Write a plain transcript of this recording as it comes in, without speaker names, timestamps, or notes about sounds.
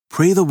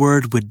Pray the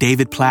Word with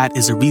David Platt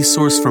is a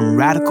resource from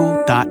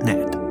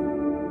radical.net.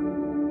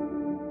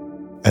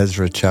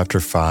 Ezra chapter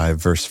 5,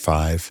 verse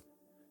 5.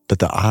 But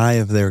the eye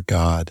of their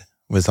God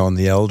was on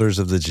the elders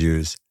of the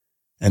Jews,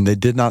 and they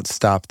did not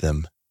stop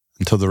them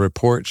until the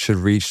report should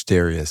reach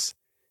Darius,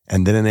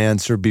 and then an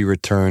answer be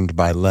returned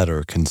by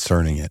letter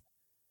concerning it.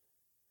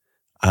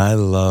 I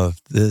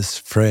love this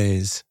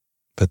phrase,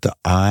 but the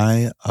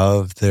eye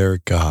of their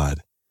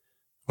God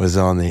was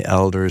on the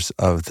elders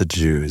of the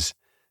Jews.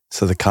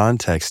 So the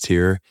context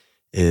here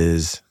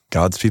is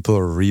God's people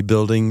are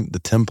rebuilding the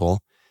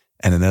temple,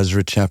 and in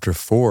Ezra chapter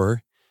 4,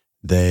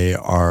 they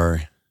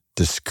are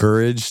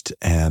discouraged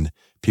and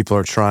people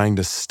are trying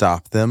to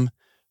stop them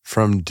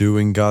from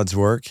doing God's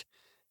work.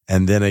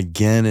 And then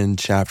again in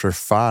chapter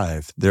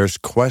 5, there's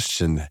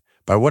question,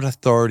 by what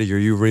authority are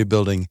you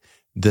rebuilding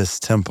this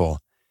temple?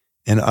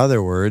 In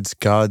other words,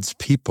 God's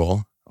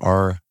people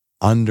are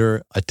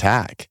under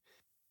attack,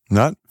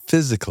 not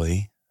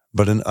physically,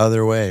 but in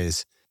other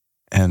ways.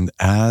 And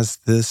as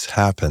this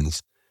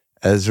happens,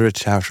 Ezra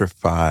chapter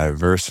 5,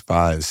 verse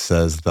 5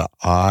 says, the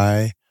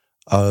eye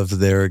of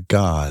their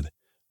God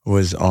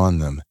was on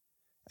them,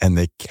 and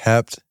they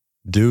kept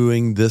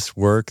doing this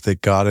work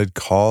that God had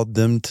called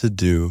them to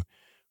do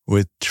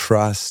with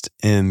trust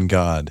in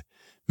God.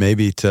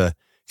 Maybe to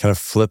kind of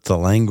flip the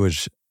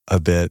language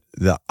a bit,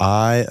 the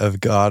eye of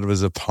God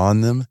was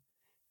upon them,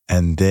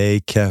 and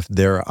they kept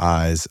their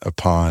eyes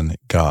upon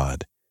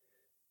God.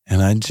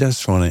 And I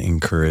just want to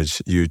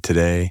encourage you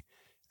today,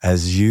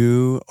 as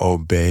you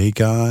obey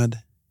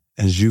God,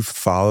 as you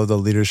follow the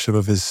leadership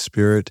of His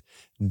Spirit,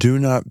 do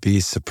not be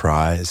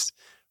surprised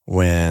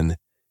when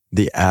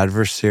the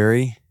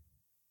adversary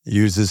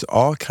uses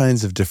all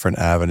kinds of different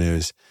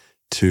avenues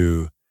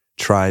to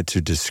try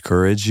to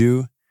discourage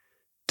you,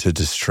 to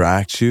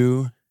distract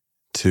you,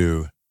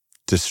 to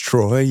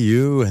destroy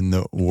you and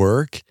the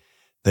work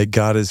that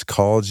God has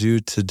called you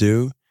to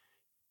do.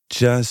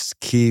 Just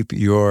keep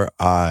your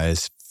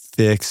eyes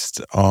fixed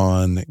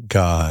on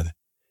God.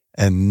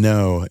 And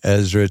know,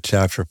 Ezra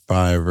chapter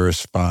 5,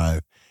 verse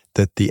 5,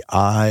 that the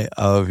eye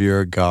of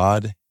your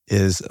God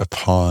is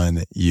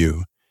upon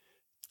you.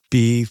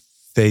 Be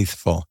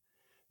faithful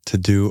to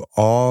do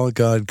all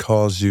God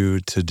calls you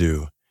to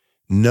do,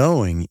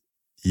 knowing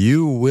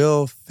you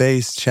will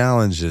face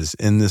challenges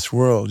in this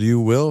world. You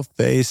will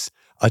face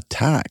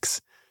attacks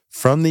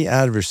from the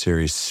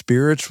adversary,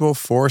 spiritual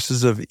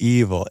forces of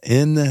evil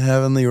in the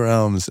heavenly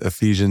realms,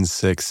 Ephesians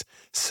 6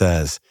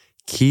 says.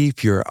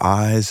 Keep your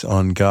eyes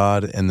on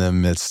God in the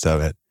midst of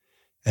it,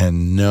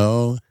 and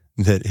know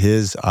that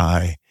His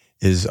eye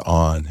is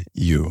on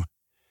you.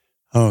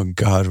 Oh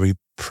God, we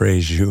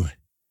praise you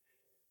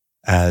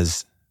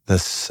as the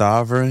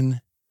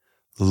sovereign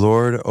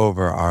Lord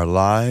over our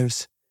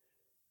lives,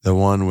 the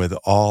one with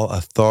all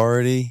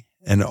authority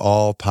and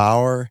all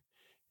power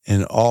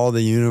in all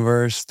the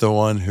universe, the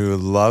one who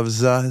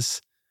loves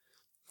us,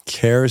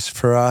 cares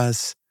for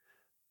us,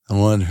 the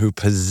one who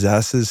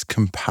possesses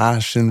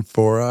compassion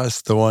for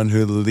us, the one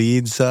who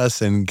leads us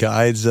and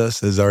guides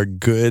us as our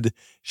good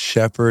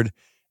shepherd.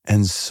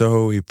 And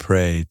so we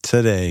pray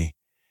today,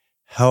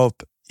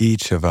 help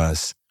each of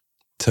us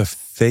to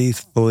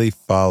faithfully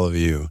follow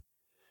you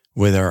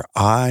with our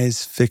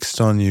eyes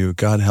fixed on you.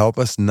 God, help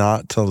us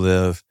not to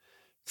live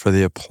for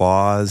the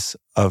applause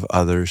of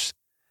others.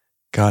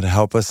 God,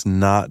 help us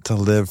not to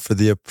live for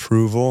the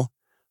approval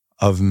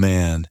of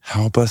man.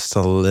 Help us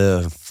to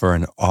live for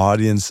an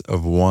audience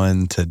of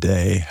one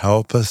today.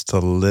 Help us to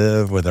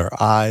live with our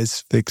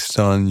eyes fixed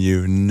on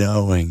you,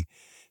 knowing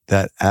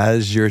that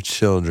as your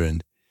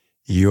children,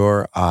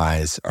 your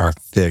eyes are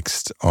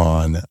fixed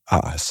on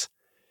us.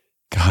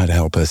 God,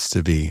 help us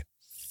to be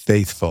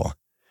faithful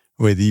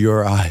with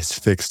your eyes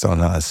fixed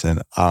on us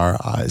and our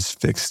eyes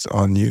fixed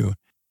on you.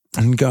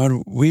 And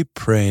God, we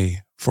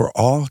pray for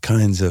all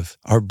kinds of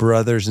our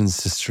brothers and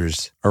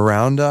sisters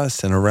around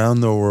us and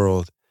around the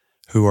world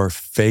who are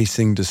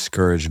facing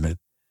discouragement,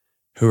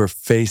 who are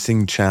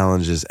facing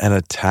challenges and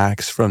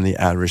attacks from the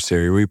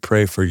adversary. We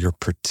pray for your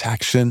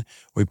protection,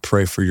 we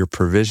pray for your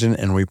provision,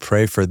 and we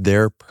pray for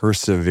their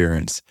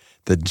perseverance,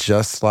 that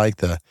just like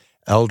the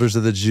elders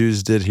of the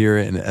Jews did here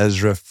in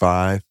Ezra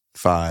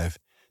 5:5,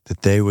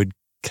 that they would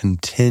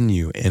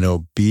continue in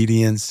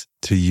obedience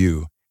to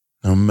you,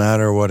 no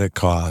matter what it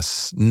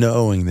costs,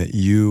 knowing that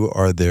you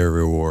are their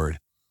reward.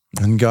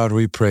 And God,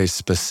 we pray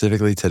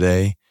specifically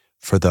today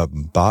for the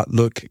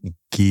Batluk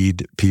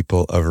Gid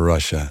people of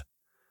Russia.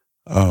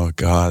 Oh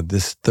God,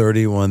 this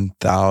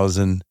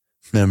 31,000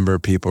 member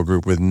people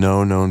group with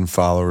no known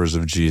followers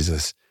of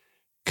Jesus.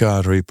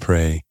 God, we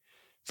pray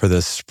for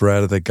the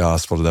spread of the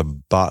gospel to the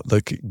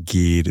Batluk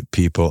Gid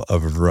people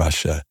of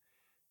Russia.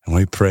 And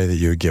we pray that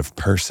you would give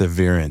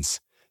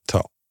perseverance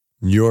to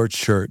your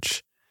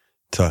church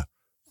to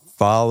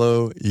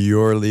follow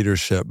your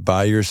leadership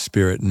by your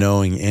Spirit,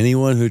 knowing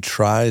anyone who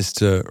tries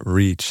to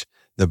reach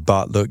the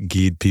Batluk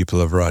Gid people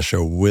of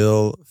Russia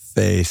will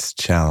face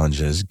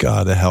challenges.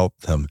 God, help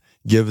them.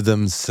 Give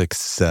them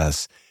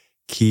success.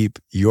 Keep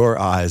your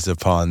eyes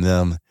upon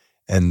them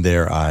and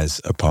their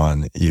eyes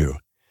upon you,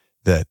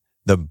 that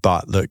the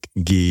Batluk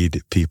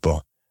Gid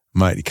people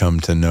might come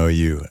to know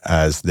you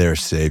as their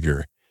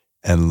Savior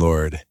and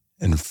Lord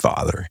and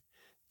Father.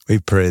 We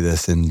pray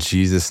this in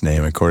Jesus'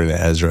 name, according to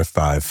Ezra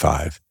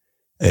 5:5.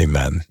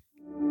 Amen.